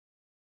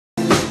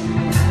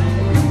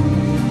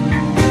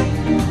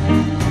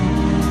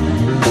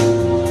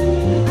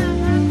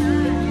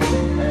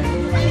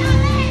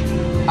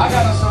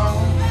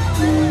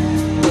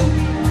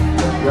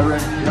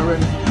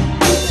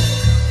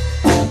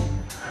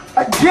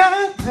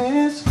Got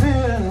this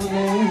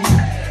feeling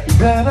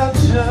that I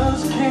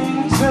just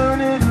can't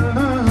turn it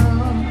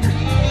loose.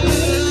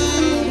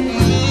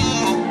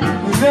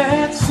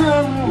 That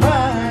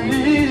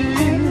somebody's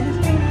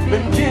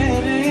been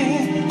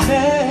getting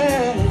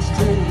next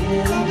to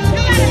you.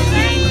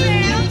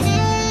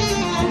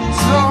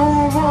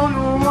 Don't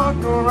wanna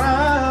walk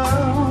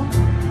around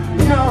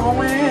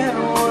knowing it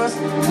was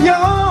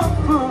your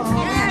fault.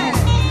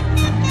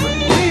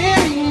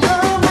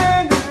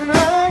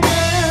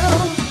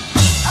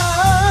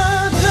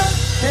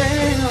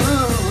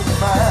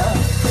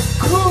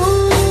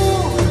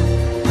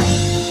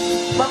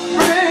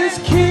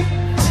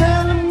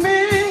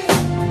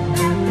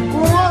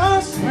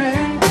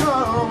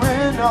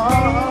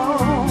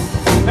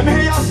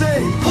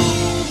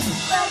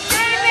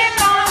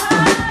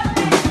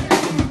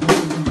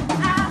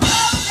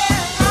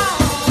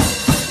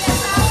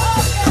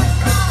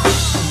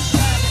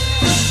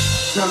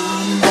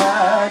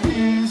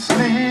 Somebody's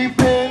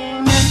sleeping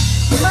in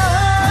my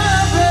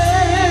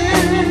bed.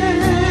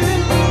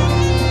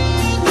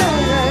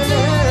 Yeah.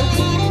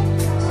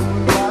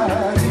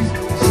 Somebody's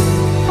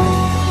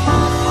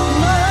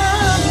my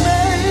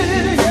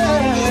bed.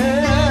 Yeah.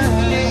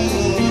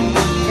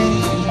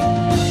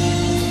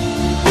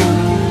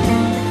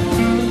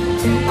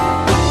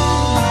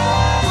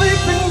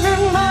 Sleeping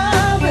in my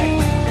bed,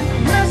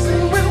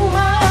 messing with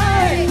my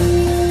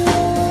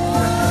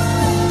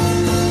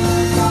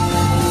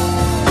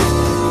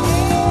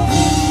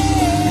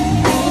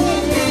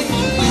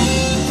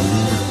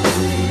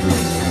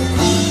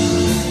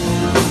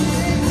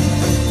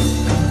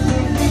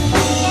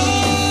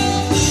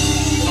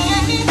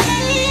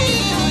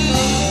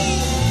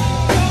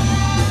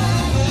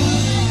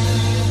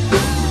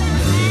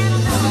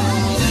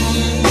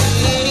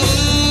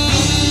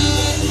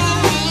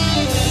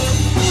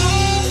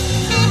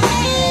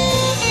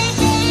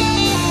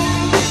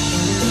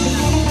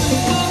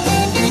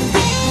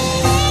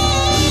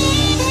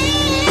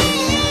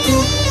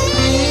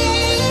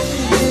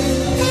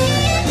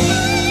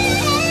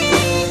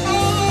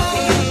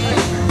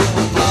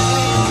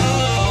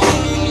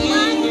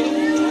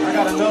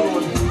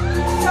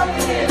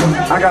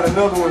I got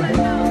another one.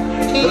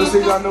 Let's see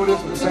if y'all know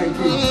this with the same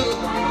key.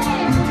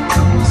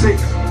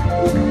 6.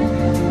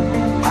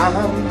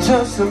 I'm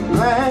just a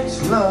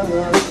bachelor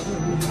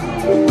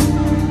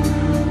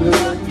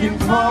looking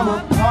for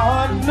a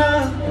partner,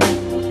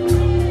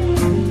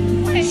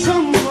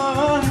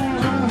 someone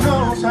who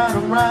knows how to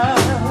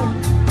ride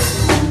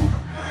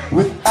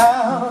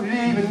without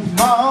even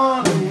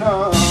falling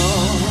off.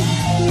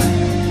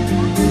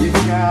 You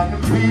gotta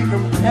be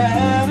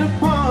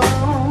compatible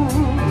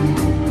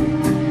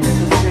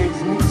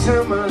to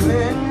my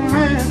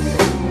limits.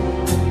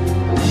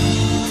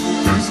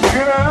 This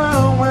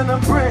girl, when I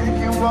break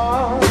you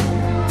off,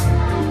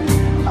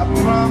 I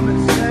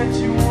promise that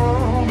you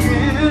won't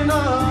get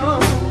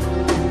off.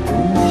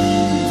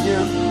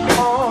 You're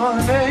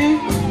horny,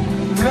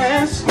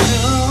 let's do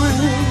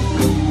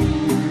it.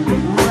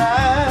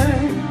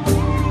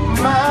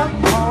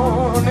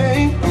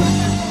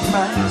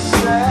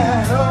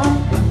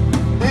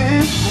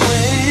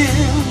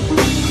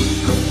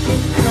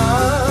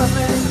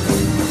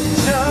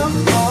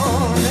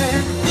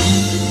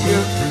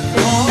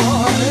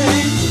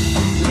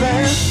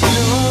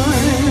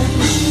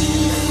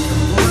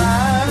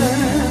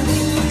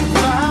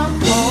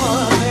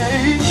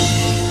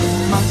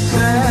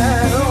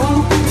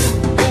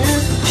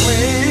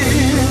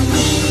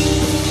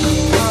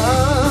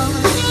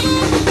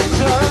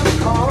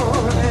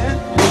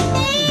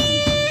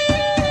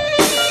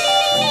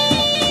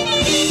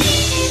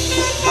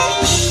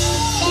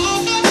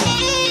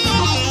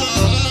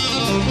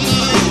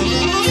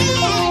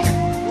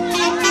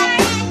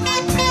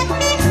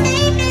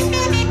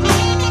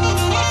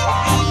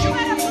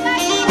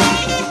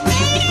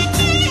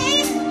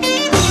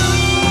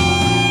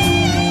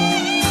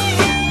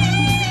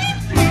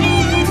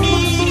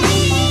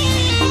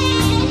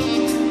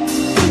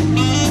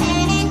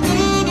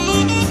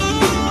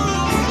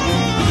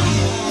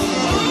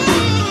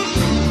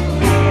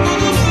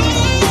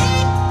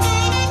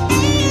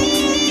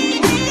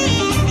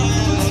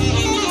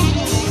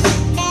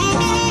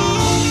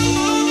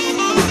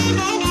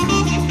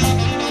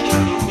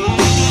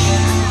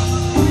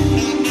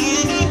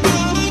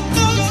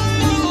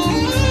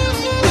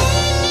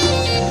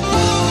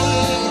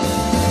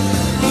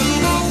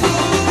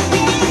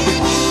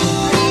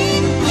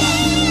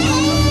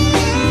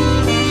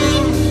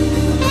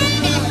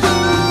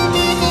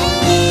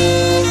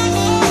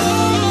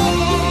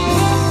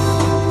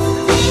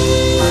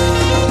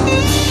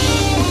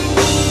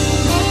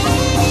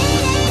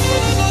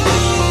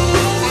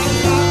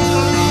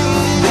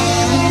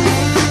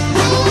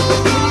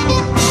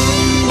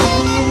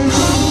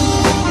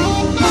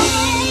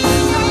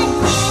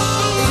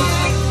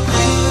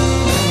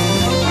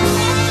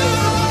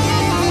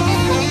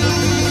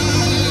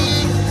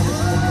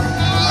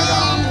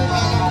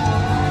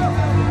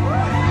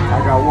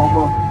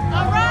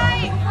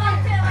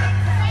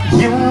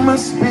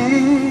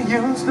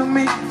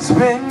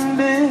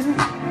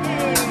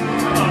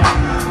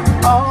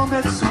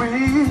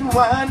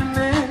 whining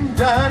and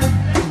dining.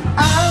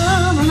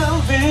 I'm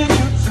loving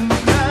you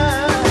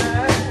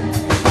tonight.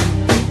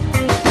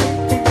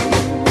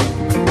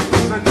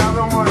 It's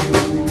another one.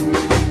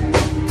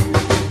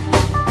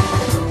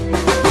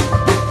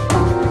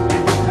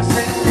 I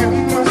said you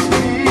must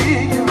be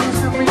used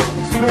to me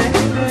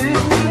spending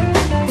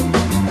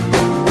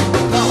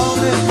all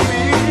this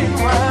sweet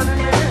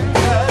whining and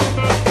dining.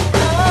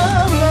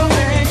 I'm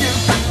loving you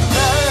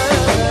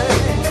tonight.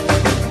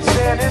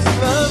 Said it's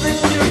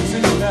loving you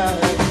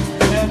tonight,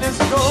 and it's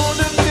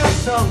gonna feel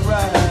so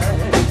right.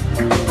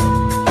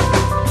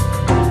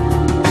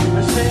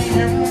 I say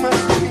you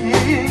must be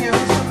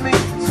used to me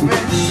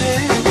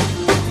spending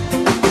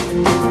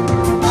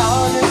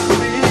all this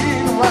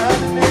sweet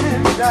whining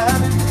and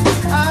dining.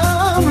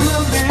 I'm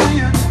loving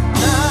you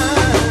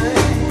tonight.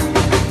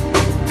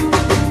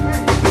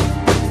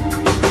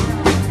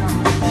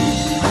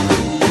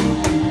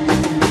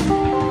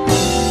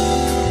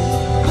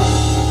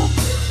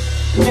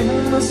 You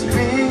must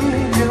be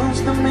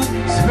used to me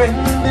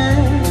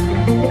spending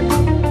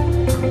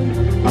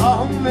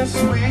all this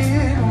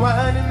sweet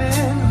whining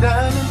and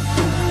dining.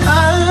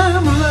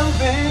 I'm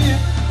loving you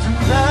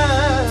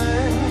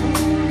tonight.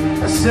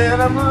 I said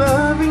I'm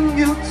loving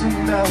you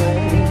tonight,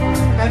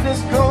 and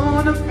it's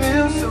gonna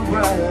feel so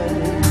right.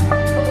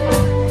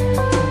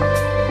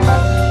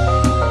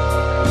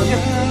 You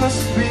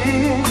must be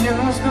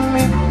used to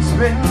me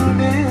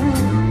spending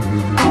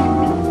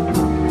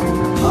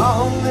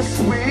all this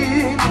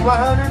sweet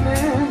whining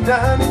and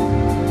dining.